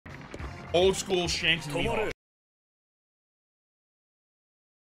Old school Shanks and Mihawk.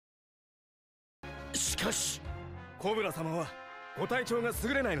 しかし、コブラ様はご体調が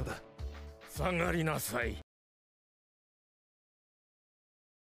優れないのだ。下がりなさい。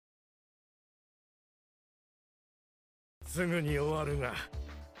すぐに終わるが、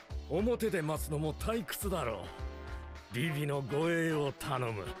表で待つのも退屈だろう。ビビの護衛を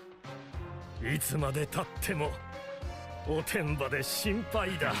頼む。いつまで経ってもおてんばで心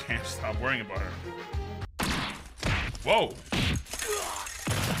配だ。Can't stop worrying about her. Whoa.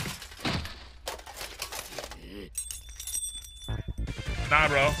 Nah,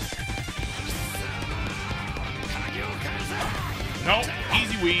 bro. No,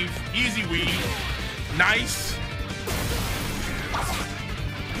 easy weave, easy weave. Nice.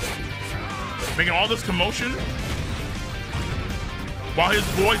 Making all this commotion while his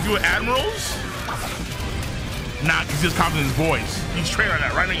boys doing admirals? Nah, he's just confident in his voice. He's training on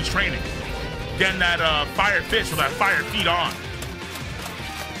that. Right now he's training. Getting that fire fist with that fire feet on.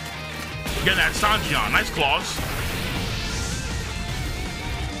 Getting that Sanji on. Nice claws.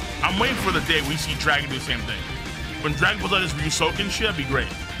 I'm waiting for the day we see Dragon do the same thing. When Dragon pulls out his Ryusoken shit, that'd be great.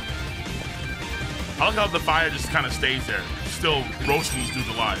 I like how the fire just kind of stays there. Still roasting these dudes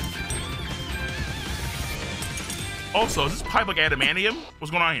alive. Also, is this pipe like adamantium? What's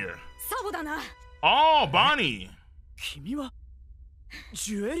going on here? Oh, Bonnie.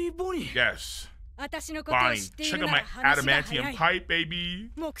 Yes. Bonnie, check out my adamantium pipe, baby.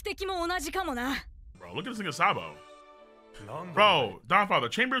 Bro, look at this thing of Sabo. Bro, Donfather,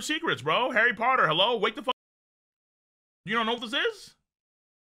 Chamber of Secrets, bro. Harry Potter, hello? Wake the fuck. You don't know what this is?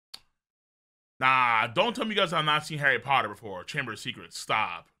 Nah, don't tell me you guys have not seen Harry Potter before. Chamber of Secrets,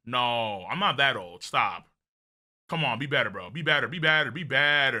 stop. No, I'm not that old, stop. Come on, be better, bro. Be better, be better, be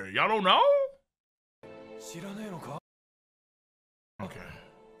better. Y'all don't know? Okay.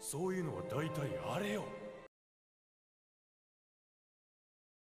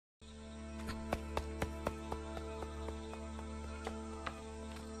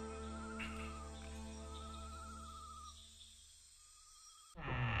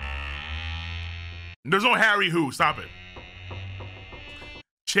 There's no Harry who. Stop it.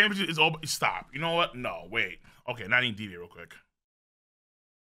 Championship is over. Stop. You know what? No, wait. Okay, now I need to deviate real quick.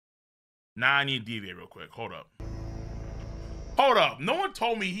 Now I need to deviate real quick. Hold up. Hold up. No one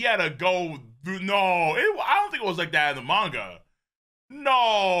told me he had to go through. No, I don't think it was like that in the manga.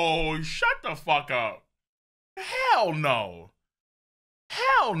 No, shut the fuck up. Hell no.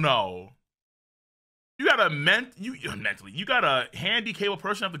 Hell no. You got a mentally, you got a handicapped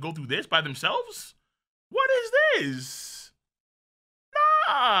person have to go through this by themselves? What is this?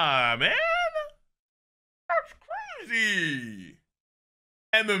 Nah, man. That's crazy.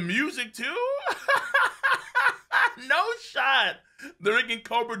 And the music too? No shot. They're making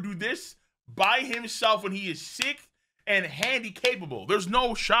Cobra do this by himself when he is sick and handy-capable. There's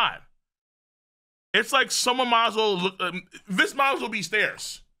no shot. It's like someone might as well look, this might as well be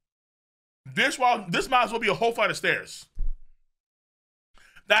stairs. This might as well be a whole flight of stairs.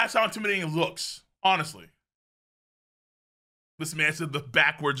 That's how intimidating it looks, honestly. This man said the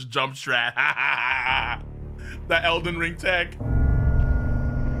backwards jump strat. That Elden Ring tech.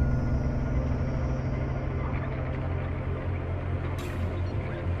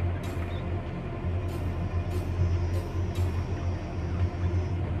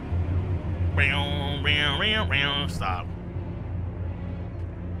 Stop.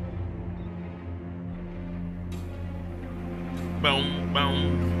 Boom, boom.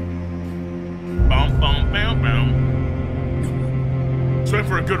 Boom, boom, boom, boom. It's right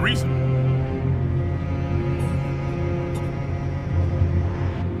for a good reason.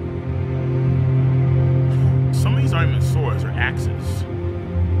 Some of these aren't even swords, they're axes.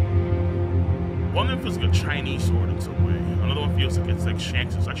 One of them feels like a Chinese sword in some way. Another one feels like it's like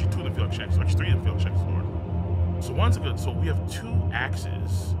Shanks'. Actually, two of them feel like Shanks'. Actually, three of them feel like Shanks' sword. So one's like so we have two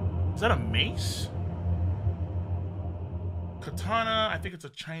axes. Is that a mace? Katana, I think it's a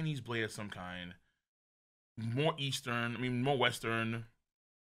Chinese blade of some kind. More more Western.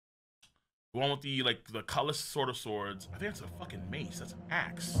 The one with the the colorless sort of swords. I think it's a fucking mace. That's an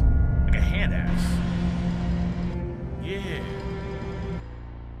axe. Like a hand axe. Yeah.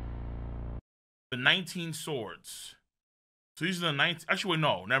 The 19 swords. So these are the 19. Actually, wait,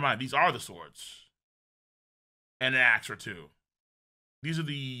 no, never mind. These are the swords. And an axe or two. These are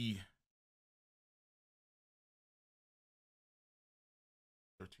the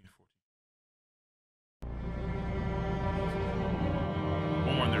 13, 14.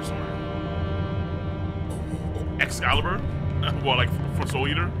 One more in there somewhere. Excalibur? Well, like for Soul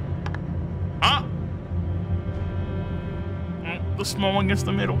Eater? Huh? The small one against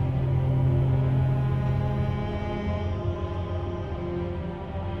the middle.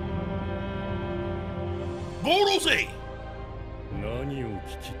 Gorosei! 何を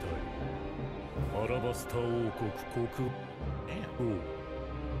聞きたい？アラバスタ王国国王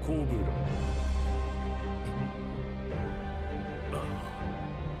コブラ。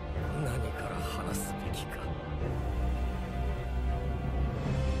何から話すべきか。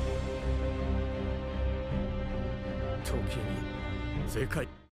時に世界。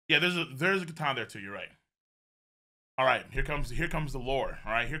Yeah, there's a katana there too. You're right. All right, here comes the lore.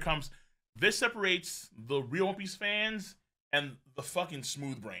 All right, here comes. This separates the real One Piece fans and the fucking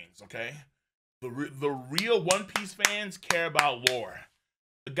smooth brains. Okay, the real One Piece fans care about lore.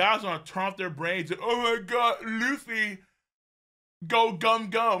 The guys want to turn off their brains and, oh my god, Luffy, go gum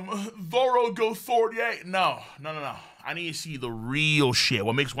gum, Zoro go sword yay. No. I need to see the real shit.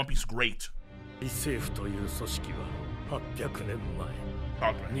 What makes One Piece great? 政府という組織は800年前、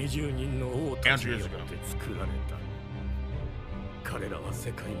Okay. 20人の王たちによって作られた。彼らは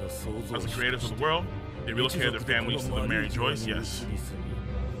世界の創造 As the creators of the world, they relocated their families to the Mary Joyce, yes.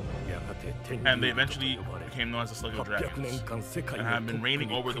 And they eventually became known as the Sluggish Dragons, and have been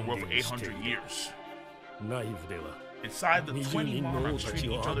reigning over the world for 800 years. Inside, the 20 monarchs treat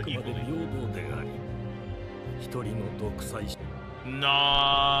each other equally.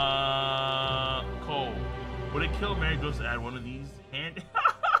 Nah, Cole. Would it kill Mary Joyce to add one of these? And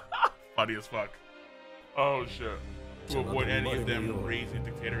funny as fuck. Oh shit. To avoid any of them raising a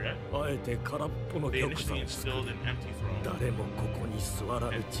dictator yet. They initially instilled an empty throne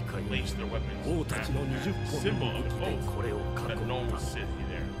and placed their weapons as a symbol of oath that no one would sit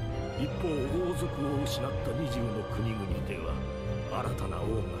there.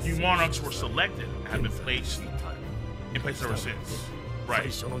 New monarchs were selected and have been placed in place ever since. Right.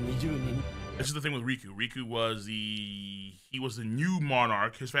 This is the thing with Riku. Riku was the new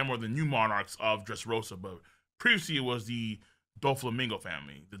monarch. His family were the new monarchs of Dressrosa, but previously it was the Doflamingo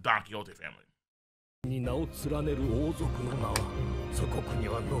family, the Don Quixote family. Queen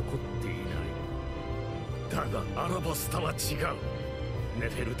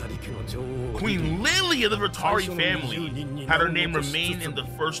Lily of the Rattari family had her name remain in the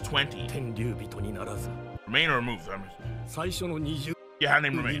first 20. Remain or removed? Yeah, her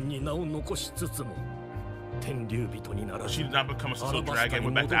name remained. She did not become a Sicilian dragon,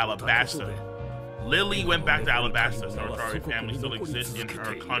 went back to Alabasta. Lily went back to Alabasta, so the Rattari family still exists in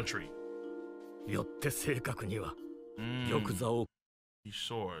her country. These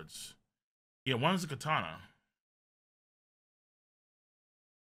swords. Yeah, one is a katana.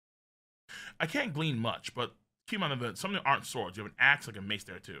 I can't glean much, but keep in mind that some of them aren't swords. You have an axe, like a mace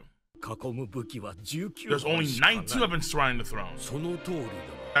there too. There's only 19 weapons surrounding the throne.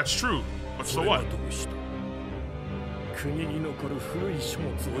 That's true, but so what?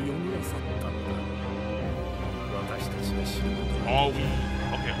 All we.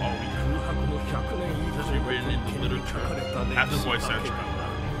 History written in the literature after the voice century.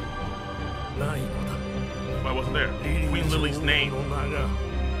 But wasn't there? Queen Lily's name.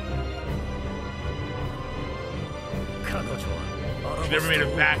 She never made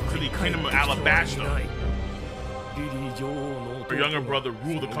it back to the kingdom of Alabasta. Her younger brother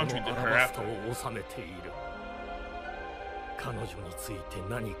ruled the country thereafter.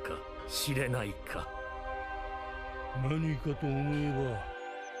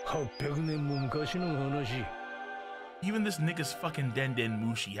 Even this nigga's fucking Denden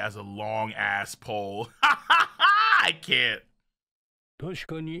Mushi has a long ass pole. I can't.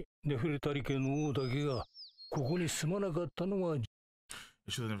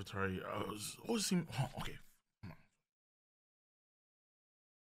 Issue of the inventory. What does it seem? Oh, okay. Come on.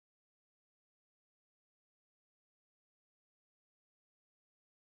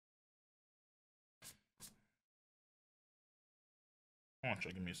 Hold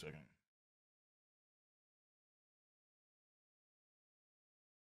on, give me a second.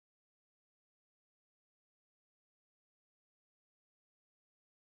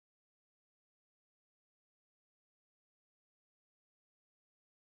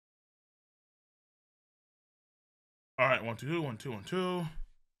 All right, 1, 2, 1, 2, 1, 2.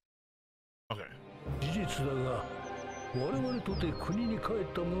 Okay. Okay,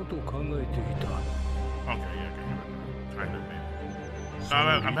 yeah, kind of, maybe. So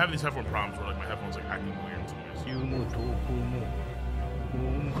I'm having these headphone problems where like my headphones like acting weird in some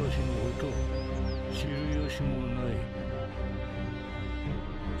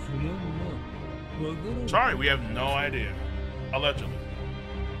ways. Sorry, we have no idea. Allegedly.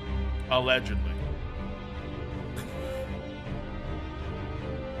 Allegedly.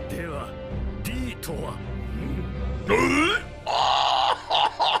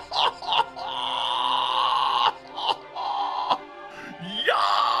 Yo!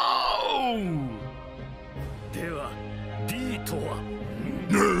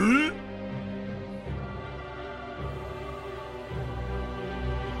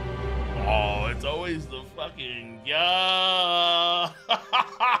 it's always the fucking yeah.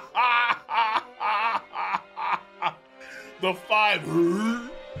 The five,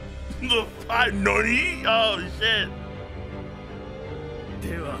 the five nutty. Oh shit.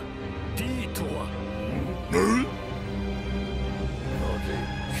 では D とはなぜ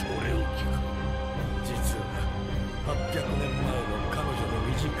それを聞く。実は800年前の彼女の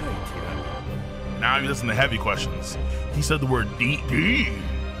短い手紙。 Now you listen to heavy questions. He said the word D. D.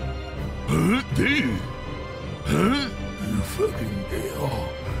 Huh? D. Huh? You fucking dare.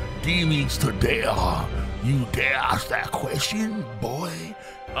 D means to dare. You dare ask that question, boy?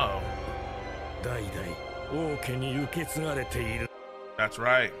 Uh-oh. 代々王家に受け継がれている。 That's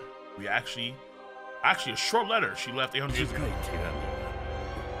right. We actually a short letter she left 800 years 短い ago. 手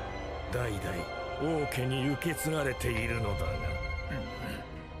紙が代々王家に受け継がれているのだが。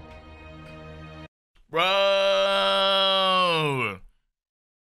 Bro,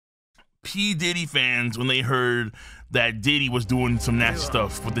 P. Diddy fans, when they heard that Diddy was doing some nasty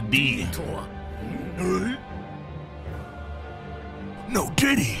stuff with the D. No,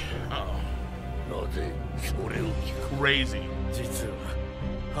 Diddy. Crazy.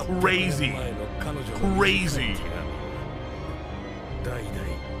 Crazy. Crazy.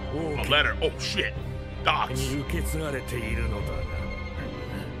 A letter. Oh, shit. Docs.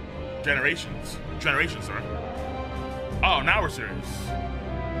 Generations. Generations, sir. Oh, now we're serious.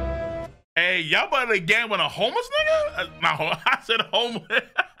 Hey, y'all better again with a homeless nigga? No, I said homeless.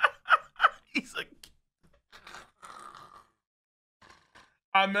 He's a...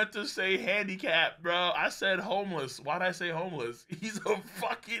 I meant to say handicapped, bro. I said homeless. Why'd I say homeless? He's a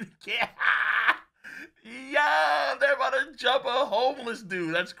fucking cat. Yeah, they're about to jump a homeless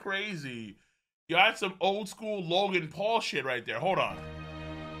dude. That's crazy. Yo, that's some old school Logan Paul shit right there. Hold on.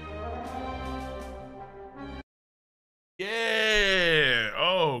 Yeah.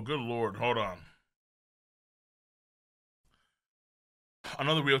 Oh, good Lord. Hold on.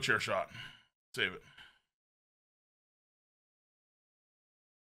 Another wheelchair shot. Save it.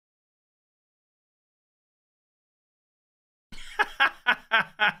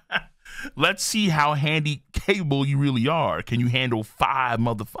 Let's see how handy capable you really are. Can you handle 5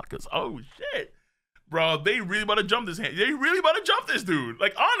 motherfuckers? Oh, shit. Bro, they really about to jump this hand. They really about to jump this dude.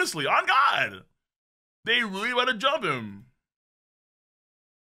 Like, honestly, on God. They really about to jump him.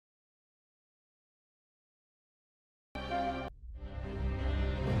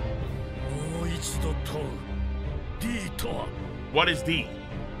 What is D?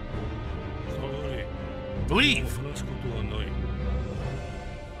 Leave.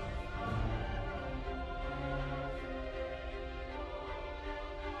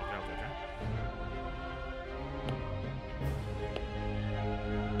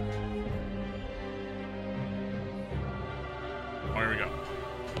 Oh, here we go.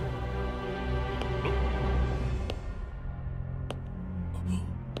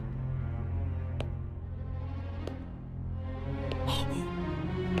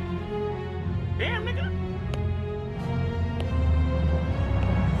 Damn, nigga.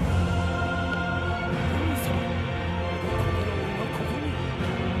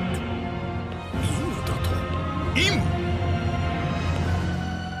 IMU.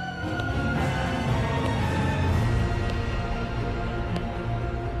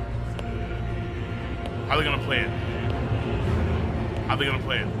 How are they gonna play it? How are they gonna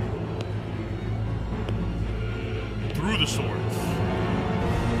play it? Through the swords.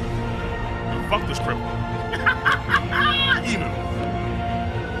 Fuck this cripple. IMU.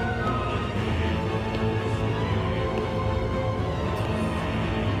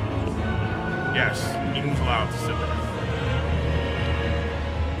 Yes, IMU's allowed to sit there.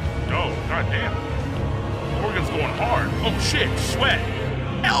 No, goddamn. Morgan's going hard. Oh shit, sweat.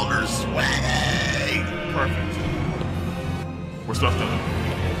 Elder sweating. Perfect. We're stuffed up.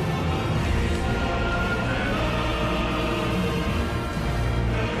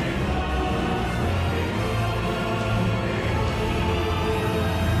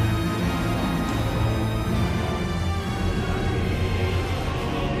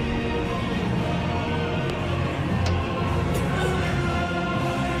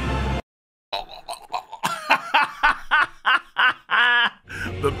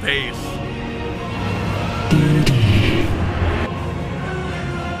 The pace.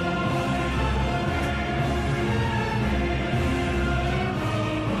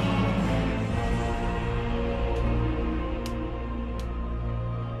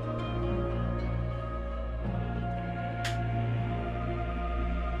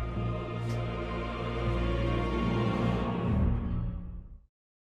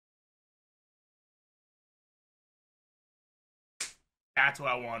 That's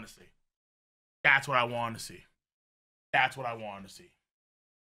what I wanted to see. That's what I wanted to see. That's what I wanted to see.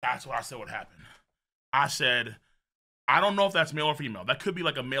 That's what I said would happen. I said, I don't know if that's male or female. That could be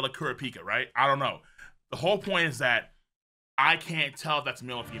like a male Kurapika, right? I don't know. The whole point is that I can't tell if that's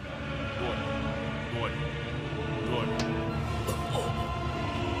male or female. Good. Good. Good.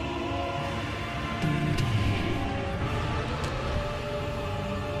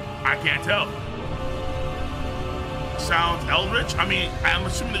 I can't tell. Sounds eldritch. I mean, I'm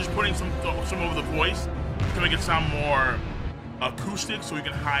assuming they're just putting some over the voice to make it sound more acoustic, so we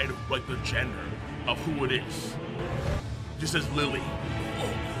can hide like the gender of who it is. Just says Lily.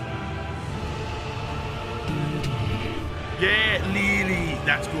 Yeah, Lily.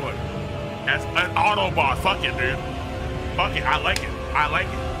 That's good. That's an Autobot. Fuck it, dude. Fuck it. I like it. I like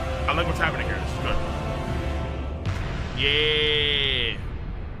it. I like what's happening here. This is good. Yeah.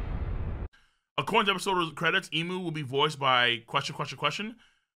 According to episode credits, Emu will be voiced by question.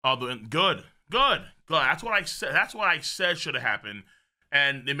 Good. That's what I said. That's what I said should have happened,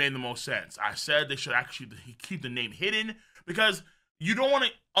 and it made the most sense. I said they should actually keep the name hidden because you don't want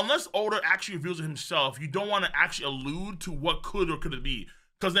to, unless Oda actually reveals it himself, you don't want to actually allude to what could or could it be.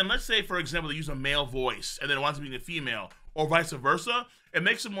 Because then let's say, for example, they use a male voice and then it winds up being a female, or vice versa. It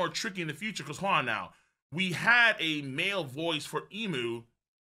makes it more tricky in the future because, hold on now, we had a male voice for Emu,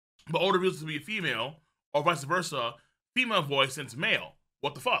 but Oda reveals it to be a female, or vice versa, female voice and it's male.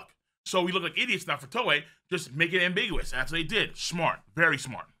 What the fuck? So we look like idiots now for Toei, just make it ambiguous. And that's what they did. Smart. Very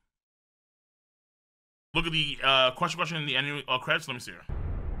smart. Look at the question in the annual credits. Let me see here.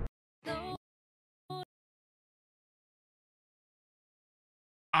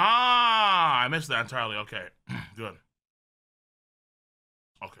 Ah, I missed that entirely. Okay, good.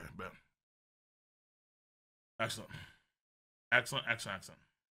 Okay, bet. Excellent. Excellent.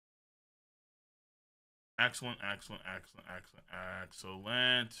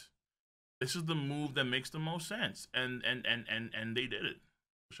 This is the move that makes the most sense, and they did it.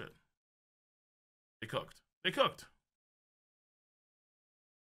 Shit. They cooked.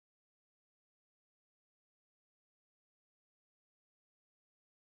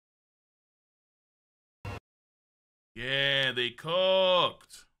 Yeah, they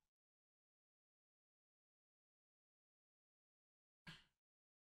cooked.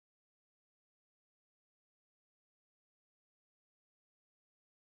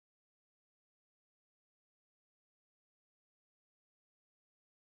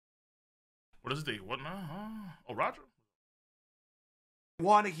 What is it? What now? Oh, Roger? I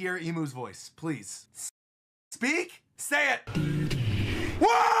want to hear Emu's voice, please. Speak? Say it.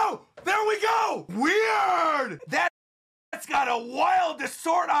 Whoa! There we go! Weird! That's got a wild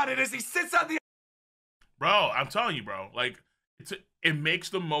sword on it as he sits on the... Bro, I'm telling you, bro. Like, it makes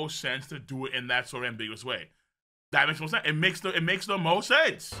the most sense to do it in that sort of ambiguous way. That makes no sense. It makes the most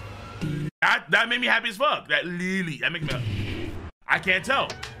sense. That made me happy as fuck. That Lily. That makes me... I can't tell.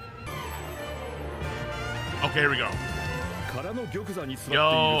 Okay, here we go.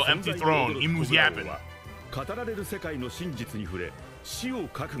 Yo, empty throne. Emu's yapping.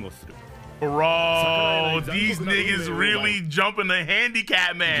 Bro, these niggas really jumping the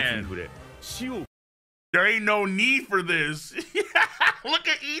handicap man. There ain't no need for this. Look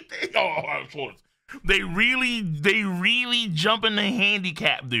at Ethan. Oh, they really jumping the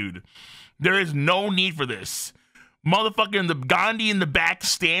handicap, dude. There is no need for this. Motherfucking the Gandhi in the back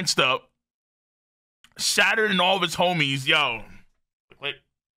stanced up. Shattered and all of his homies, yo. Like,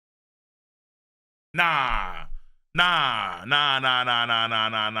 nah.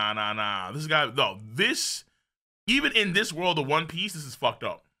 This guy, no, this, even in this world of One Piece, this is fucked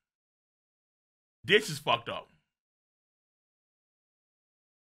up. This is fucked up.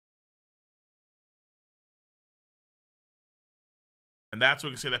 And that's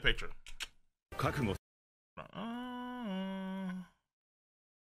what we can see that picture.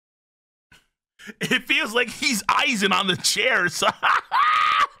 It feels like he's Aizen on the chair. So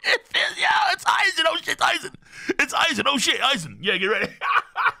it feels, yeah, it's Aizen. Oh shit, Aizen. It's Aizen. Oh shit, Aizen. Yeah, get ready.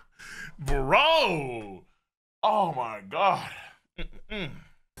 Bro. Oh my god.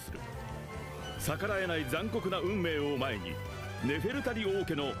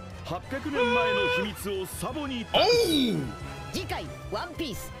 Oh!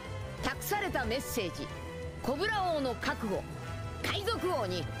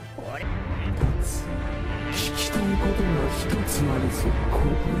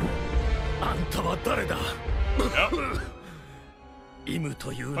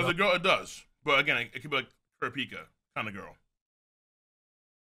 As a girl, it does. But again, it could be like Kurapika kind of girl.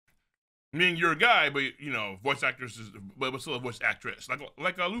 I mean, you're a guy, but you know, voice actress is, but still a voice actress,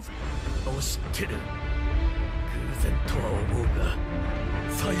 like Luffy.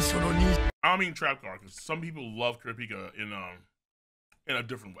 I don't mean trap card because some people love Kurapika in a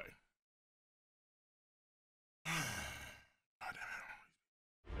different way.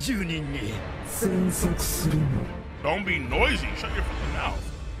 Don't be noisy. Shut your fucking mouth.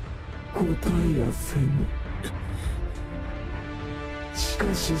 I'll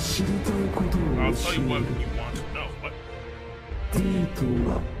tell you what you want to know. What? D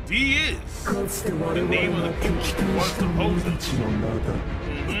is the name of the people who was supposed to.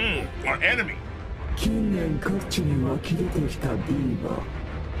 Our enemy.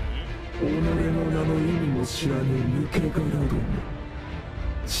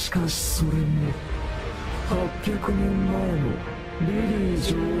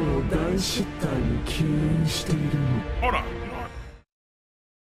 Hold on.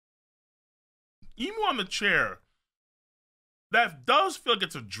 Imu on the chair. That does feel like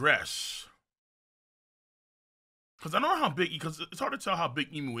it's a dress. Because I don't know how big, because it's hard to tell how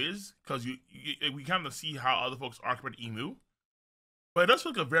big Imu is, because we kind of see how other folks are compared to Imu. But it does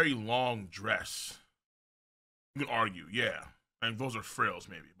feel like a very long dress. You can argue, yeah. And those are frills,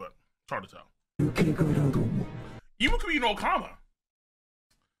 maybe, but it's hard to tell. Imu could be an Okama.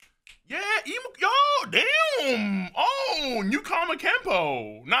 Yeah, Imu, yo, damn. Oh, new Kama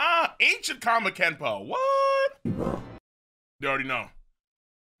Kenpo. Nah, ancient Kama Kenpo. What? They already know.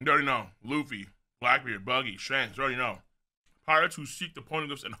 They already know. Luffy, Blackbeard, Buggy, Shanks, they already know. Pirates who seek the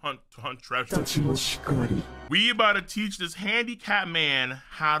poneglyphs and hunt treasure. We about to teach this handicapped man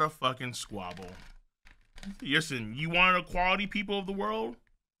how to fucking squabble. Listen, you want equality, people of the world?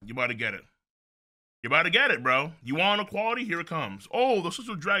 You about to get it. You about to get it, bro. You want equality? Here it comes. Oh, the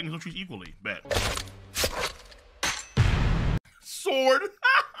sister dragons don't treat equally. Bet. Sword.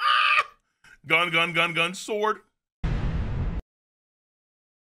 Gun, sword.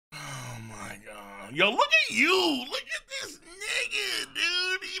 Oh my god. Yo, look at you. Look at this nigga,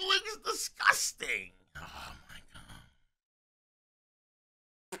 dude. He looks disgusting. Oh my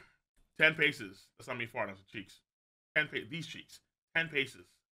god. 10 paces. That's not me farting. That's the cheeks. 10 paces. These cheeks. 10 paces.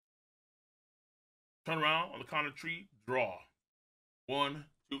 Turn around on the corner tree. Draw. 1,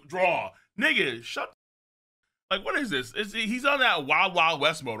 2. Draw. Nigga, shut. Like, what is this? He's on that Wild Wild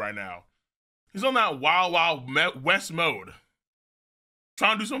West mode right now. He's on that Wild Wild West mode.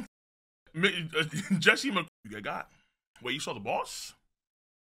 Trying to do some Jesse Mc. You got. Wait, you saw the boss?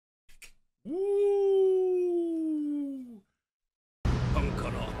 Ooh.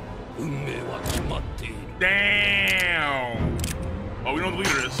 Damn. Oh, we know the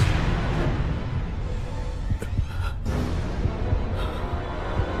leader is.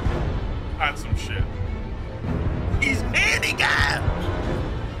 That's some shit. He's handicapped.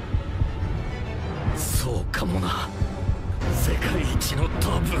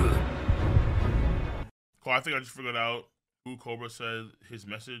 Cool, I think I just figured out who Cobra said his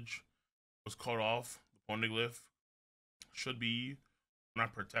message was cut off. The poneglyph should be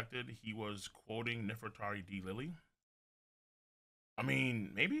not protected. He was quoting Nefertari D. Lily. I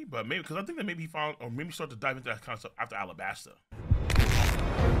mean, maybe, but maybe because I think that maybe he found, or maybe start to dive into that kind of stuff after Alabasta.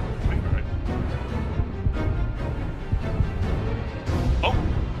 Right. Oh,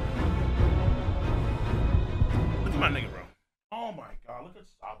 look at my nigga, bro. Oh my god, look at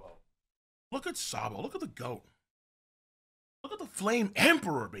Sabo. Look at Sabo. Look at the goat. Look at the Flame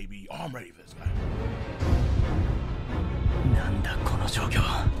Emperor, baby. Oh, I'm ready for this guy.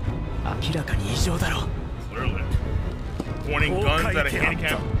 Clearly. Pointing guns at a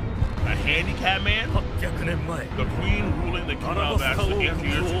handicap man? The queen ruling the kingdom of Alabasta 8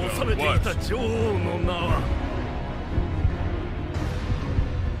 years ago was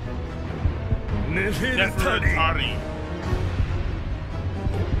Nefertari.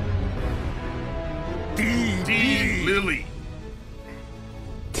 D. Lily.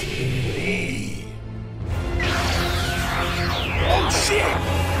 D. Oh shit!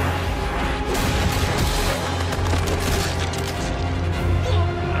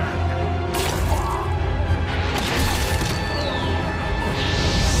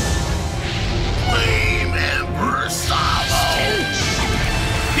 Flame Emperor Sabo!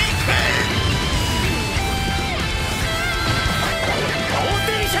 He can!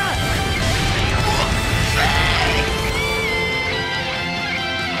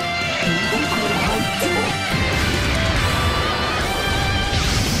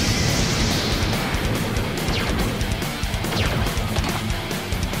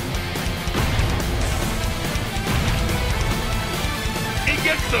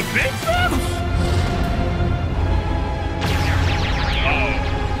 Gets the big stuff?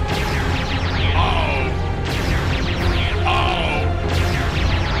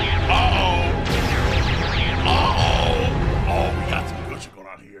 Oh, we got some good shit going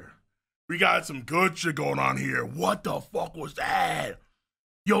on We got some good shit going on here. What the fuck was that?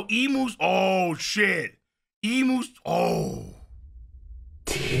 Yo, IMUs. Oh, shit. IMUs. Oh.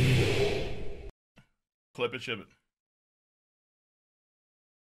 Clip it, ship it.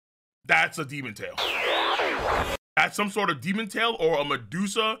 That's a demon tail. That's some sort of demon tail or a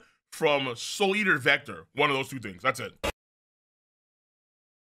Medusa from Soul Eater Vector. One of those two things. That's it.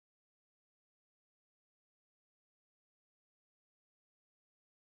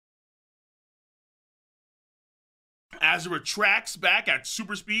 As it retracts back at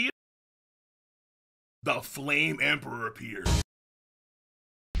super speed, the Flame Emperor appears.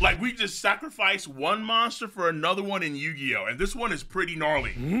 Like, we just sacrificed one monster for another one in Yu-Gi-Oh! And this one is pretty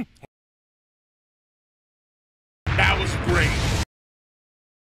gnarly. That was great.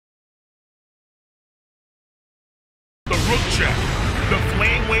 The Rook check. The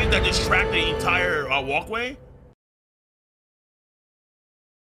flame wave that just tracked the entire walkway.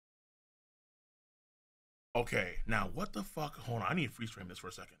 Okay, now what the fuck? Hold on, I need to freeze frame this for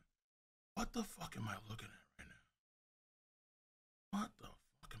a second. What the fuck am I looking at right now? What the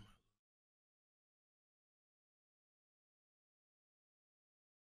fuck am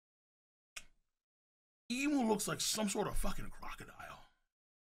I? Emu looks like some sort of fucking crocodile.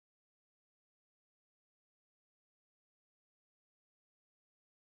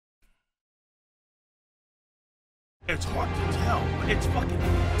 It's hard to tell, but it's fucking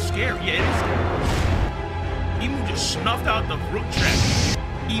scary. Yeah, it is scary. Emu just snuffed out the Rook check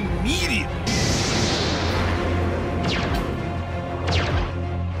immediately.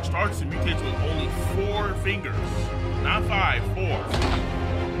 Starts to mutate with only 4 fingers. Not 5, 4.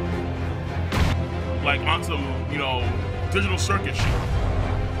 Like on some, you know, digital circuit shit.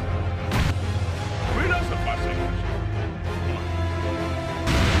 Where does the 5 seconds?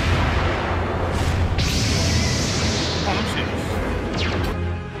 Oh, I'm serious.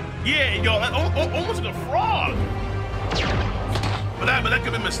 Yeah, yo, almost like a frog. But that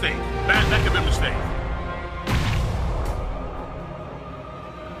could be a mistake. That could be a mistake.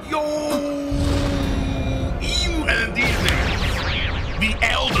 Yo, Emu and these things, the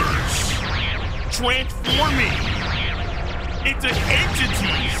elders, transforming into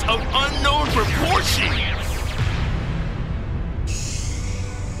entities of unknown proportions.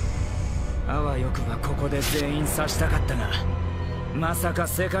 あわよくばここで全員刺したかったが、まさか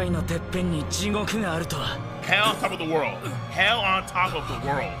世界のてっぺんに地獄があるとは。Hell on top of the world. Hell on top of the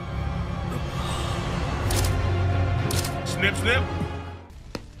world. Snip, snip.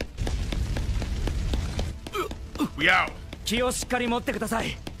 We out. 気をしっかり持ってくださ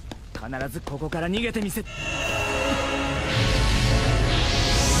い。必ずここから逃げてみせ。Wow!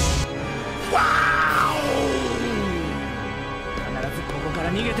 必ずここか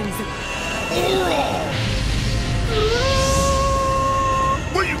ら逃げてみせ。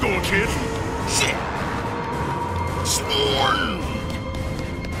Where you going, kid? Shit! Sworn!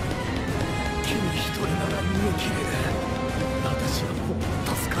 君一人なら逃げ切れる。私はもう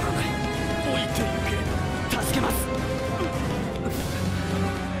助からない。置いてゆけ。助けます。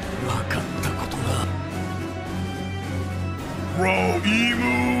分かったことが。Bro,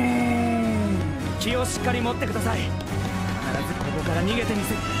 Emu! 気をしっかり持ってください。必ずここから逃げてみ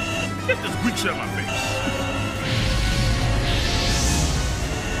せ。Get this weak shit out of my face.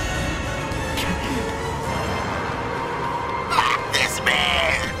 This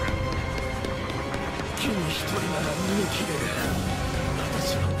man!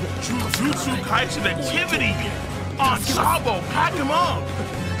 Jujutsu Kaisen activity on Sabo. Pack him up.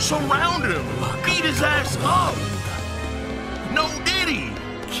 Surround him. Beat his ass up. No Diddy.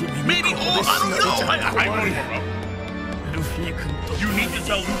 Maybe all. I don't know. I don't know, bro. You need to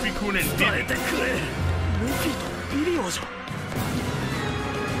tell Luffy-kun and Diddy.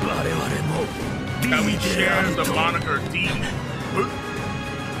 That we share the moniker D.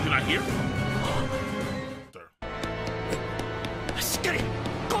 Can I hear? しっかり、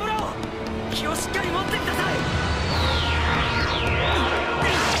コブラを気をしっかり持ってください。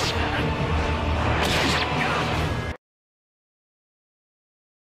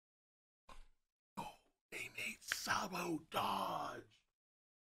They made Sabo dodge.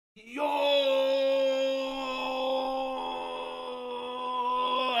 Yo!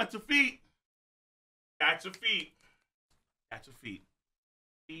 That's a feat. That's a feat. That's a feat.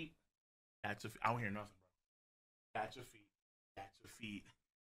 Feat. That's a feat. I don't hear nothing, bro. That's a feat. That's a feat.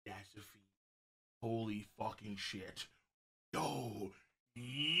 That's a feat. Holy fucking shit. Yo.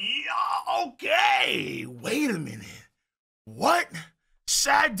 Yeah, okay. Wait a minute. What?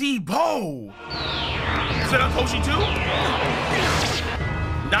 Sadi Bo. Is that on Toshi too?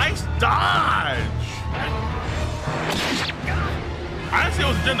 Nice dodge. I didn't see say it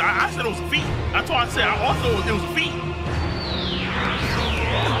was agenda. I said it was feet. That's all I said. I also it was feet.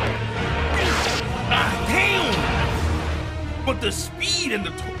 Ah, damn! But the speed and the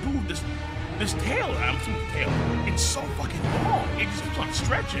dude, this tail, I'm assuming the tail, it's so fucking long. It just keeps on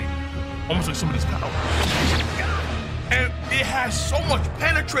stretching, almost like somebody's power. And it has so much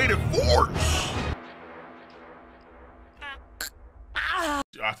penetrative force.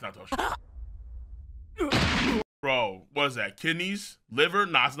 That's not those. Bro, what is that? Kidneys? Liver?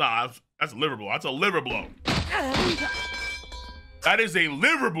 Nah, it's not. That's a liver blow. That's a liver blow. That is a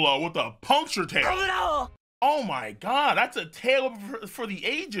liver blow with a puncture tail. Oh my God, that's a tail for the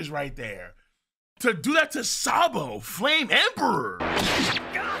ages right there. To do that to Sabo, Flame Emperor.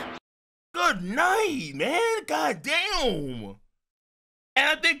 Good night, man. God damn. And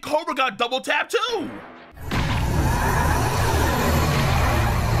I think Cobra got double tapped too.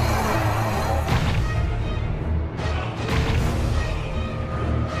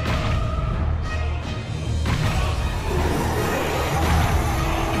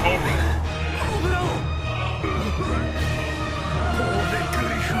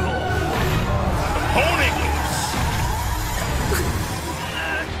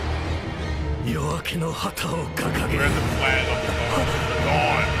 No hataを掲げ Where's the flag of the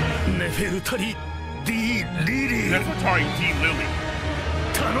dawn? ネフェルタリ D リリー Nefertari D Lily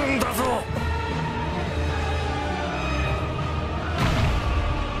頼んだぞ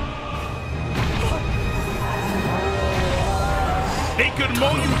They could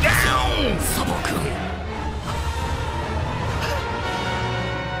mow you down! サボ君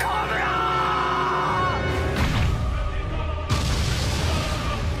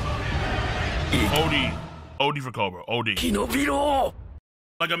OD for Cobra. OD.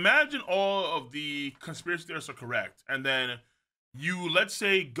 Like, imagine all of the conspiracy theorists are correct, and then you, let's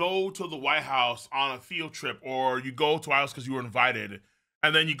say, go to the White House on a field trip, or you go to White House because you were invited,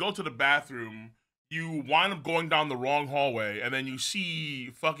 and then you go to the bathroom, you wind up going down the wrong hallway, and then you see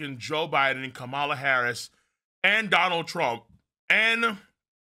fucking Joe Biden and Kamala Harris and Donald Trump and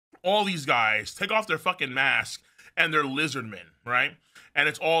all these guys take off their fucking mask and they're lizard men, right? And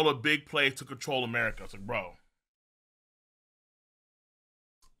it's all a big play to control America. It's like, bro,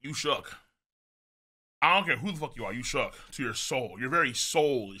 you shook. I don't care who the fuck you are, you shook to your soul. Your very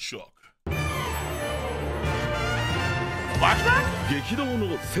soul is shook. Flashback? 激動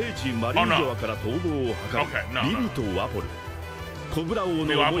の聖地マリン川から逃亡を図るリリとワポル。コブラ王の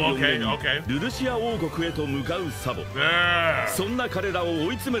思いを胸にルルシア王国へと向かうサボ。そんな彼らを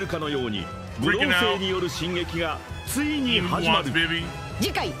追い詰めるかのようにブロー星による進撃がついに始まる。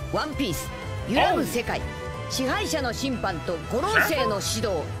次回ワンピース揺らぐ世界支配者の審判とゴロン星の指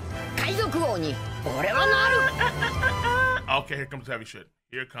導海賊王に俺はなる。 Okay, here comes the heavy shit.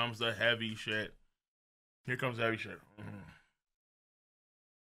 Here comes the heavy shit. Here comes the heavy shit.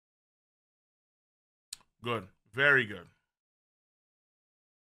 Good. Very good.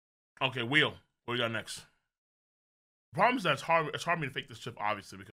 Okay, Wheel. What do we got next? The problem is that it's hard for me to fake this chip, obviously, because